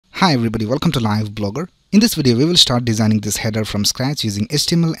Hi everybody, welcome to Live Blogger. In this video, we will start designing this header from scratch using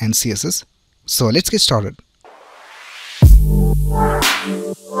HTML and CSS. So let's get started.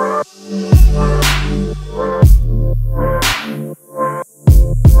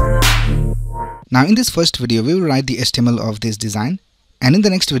 Now in this first video, we will write the HTML of this design. And in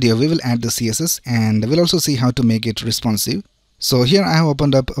the next video, we will add the CSS and we'll also see how to make it responsive. So here I have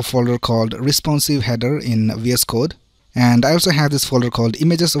opened up a folder called responsive header in VS Code. And I also have this folder called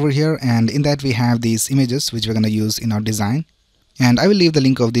images over here, and in that we have these images which we're going to use in our design. And I will leave the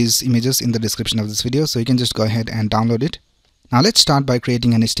link of these images in the description of this video, so you can just go ahead and download it. Now let's start by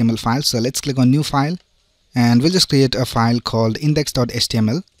creating an HTML file. So let's click on new file and we'll just create a file called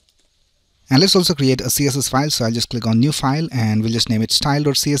index.html. And let's also create a CSS file. So I'll just click on new file and we'll just name it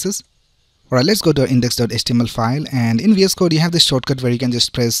style.css. Alright, let's go to our index.html file, and in VS Code you have this shortcut where you can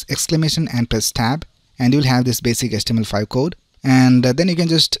just press exclamation and press tab. And you'll have this basic HTML5 code, and then you can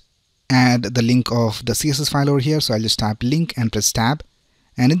just add the link of the CSS file over here. So I'll just type link and press tab,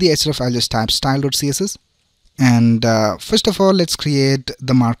 and in the href I'll just type style.css. And first of all, let's create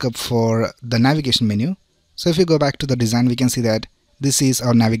the markup for the navigation menu. So if you go back to the design, we can see that this is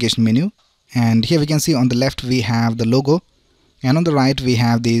our navigation menu, and here we can see on the left we have the logo, and on the right we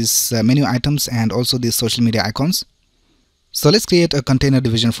have these menu items and also these social media icons. So let's create a container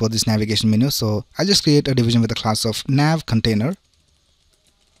division for this navigation menu. So I'll just create a division with a class of nav container,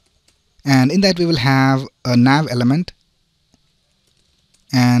 and in that we will have a nav element,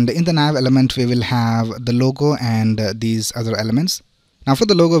 and in the nav element we will have the logo and these other elements. Now for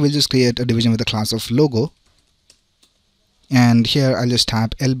the logo, we'll just create a division with a class of logo, and here I'll just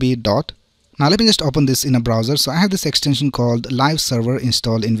type lb dot. Now let me just open this in a browser. So I have this extension called live server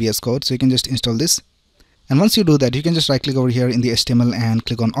installed in VS Code, so you can just install this. And once you do that, you can just right click over here in the HTML and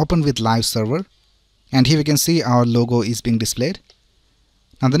click on open with live server, and here we can see our logo is being displayed.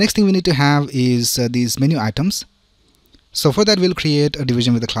 Now the next thing we need to have is these menu items. So for that we'll create a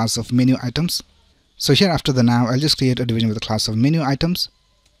division with a class of menu items. So here after the nav, I'll just create a division with a class of menu items,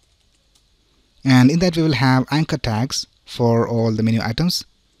 and in that we will have anchor tags for all the menu items.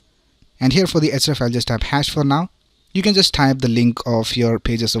 And here for the href I'll just type hash for now. You can just type the link of your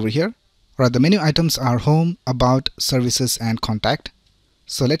pages over here. Alright, the menu items are home, about, services and contact.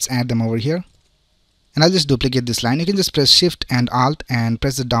 So let's add them over here, and I'll just duplicate this line. You can just press shift and alt and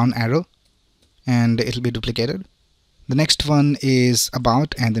press the down arrow and it'll be duplicated. The next one is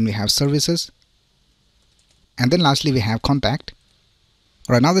about, and then we have services, and then lastly we have contact.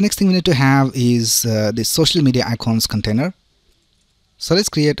 Alright, now the next thing we need to have is the social media icons container. So let's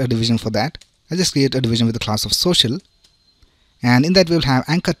create a division for that. I'll just create a division with the class of social, and in that we will have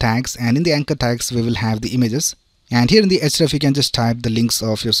anchor tags, and in the anchor tags we will have the images. And here in the href you can just type the links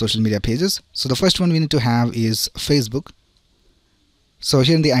of your social media pages. So the first one we need to have is Facebook. So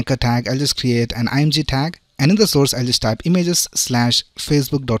here in the anchor tag I'll just create an img tag, and in the source I'll just type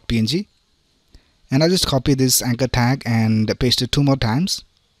images/facebook.png, and I'll just copy this anchor tag and paste it 2 more times.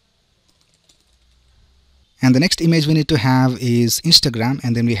 And the next image we need to have is Instagram,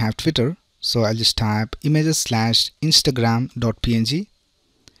 and then we have Twitter. So I'll just type images/instagram.png,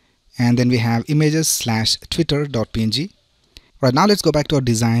 and then we have images/twitter.png. Right, now let's go back to our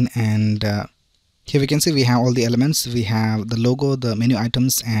design, and here we can see we have all the elements. We have the logo, the menu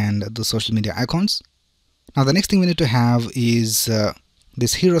items and the social media icons. Now the next thing we need to have is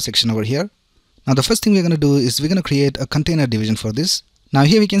this hero section over here. Now the first thing we're going to do is we're going to create a container division for this. Now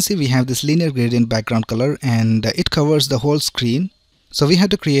here we can see we have this linear gradient background color, and it covers the whole screen. So we have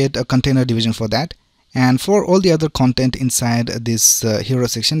to create a container division for that, and for all the other content inside this hero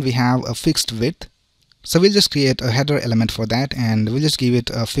section we have a fixed width. So we'll just create a header element for that, and we'll just give it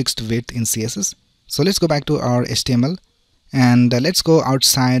a fixed width in CSS. So let's go back to our HTML, and let's go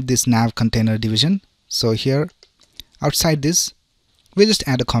outside this nav container division. So here outside this we'll just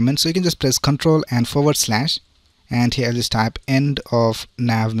add a comment. So you can just press Ctrl and /, and here I'll just type end of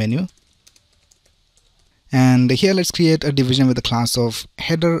nav menu. And here let's create a division with the class of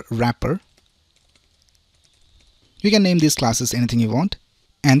header wrapper. You can name these classes anything you want,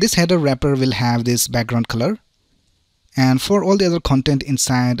 and this header wrapper will have this background color. And for all the other content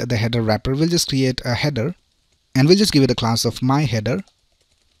inside the header wrapper, we'll just create a header, and we'll just give it a class of my header.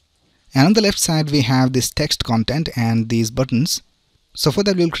 And on the left side we have this text content and these buttons. So for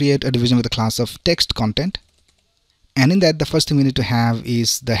that we'll create a division with a class of text content, and in that the first thing we need to have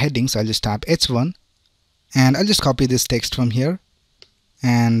is the heading. So I'll just type h1, and I'll just copy this text from here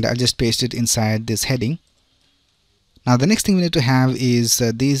and I'll just paste it inside this heading. Now the next thing we need to have is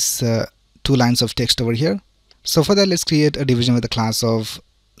these 2 lines of text over here. So for that let's create a division with a class of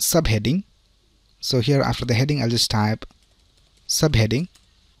subheading. So here after the heading I'll just type subheading,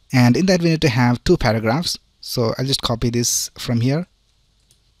 and in that we need to have 2 paragraphs. So I'll just copy this from here,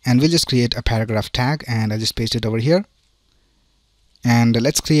 and we'll just create a paragraph tag, and I'll just paste it over here. And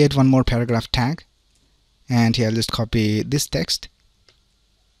let's create one more paragraph tag, and here I'll just copy this text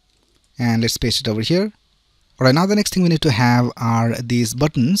and let's paste it over here. Alright, now the next thing we need to have are these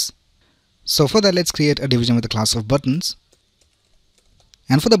buttons. So for that, let's create a division with the class of buttons.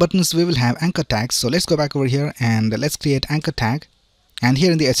 And for the buttons, we will have anchor tags. So let's go back over here and let's create anchor tag. And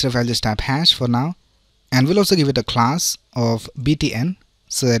here in the href, I'll just type hash for now. And we'll also give it a class of btn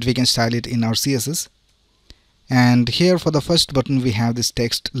so that we can style it in our CSS. And here for the first button, we have this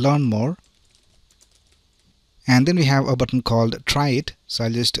text learn more. And then we have a button called try it. So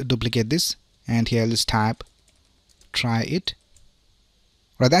I'll just duplicate this, and here I'll just type try it.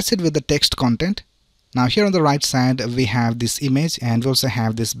 Right, that's it with the text content. Now here on the right side we have this image, and we also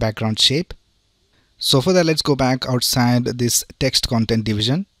have this background shape. So for that, let's go back outside this text content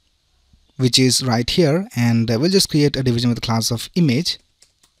division, which is right here, and we'll just create a division with the class of image,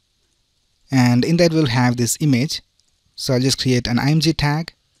 and in that we'll have this image. So I'll just create an img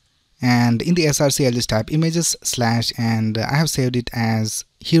tag, and in the src I'll just type images / and I have saved it as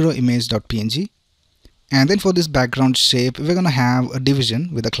heroimage.png. And then for this background shape, we're going to have a division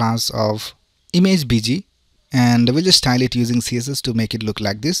with a class of image_bg, and we'll just style it using CSS to make it look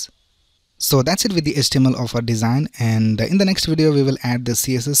like this. So that's it with the HTML of our design, and in the next video we will add the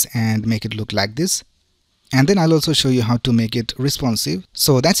CSS and make it look like this. And then I'll also show you how to make it responsive.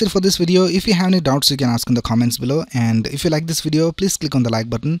 So that's it for this video. If you have any doubts, you can ask in the comments below, and if you like this video, please click on the like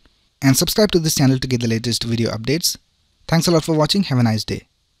button and subscribe to this channel to get the latest video updates. Thanks a lot for watching. Have a nice day.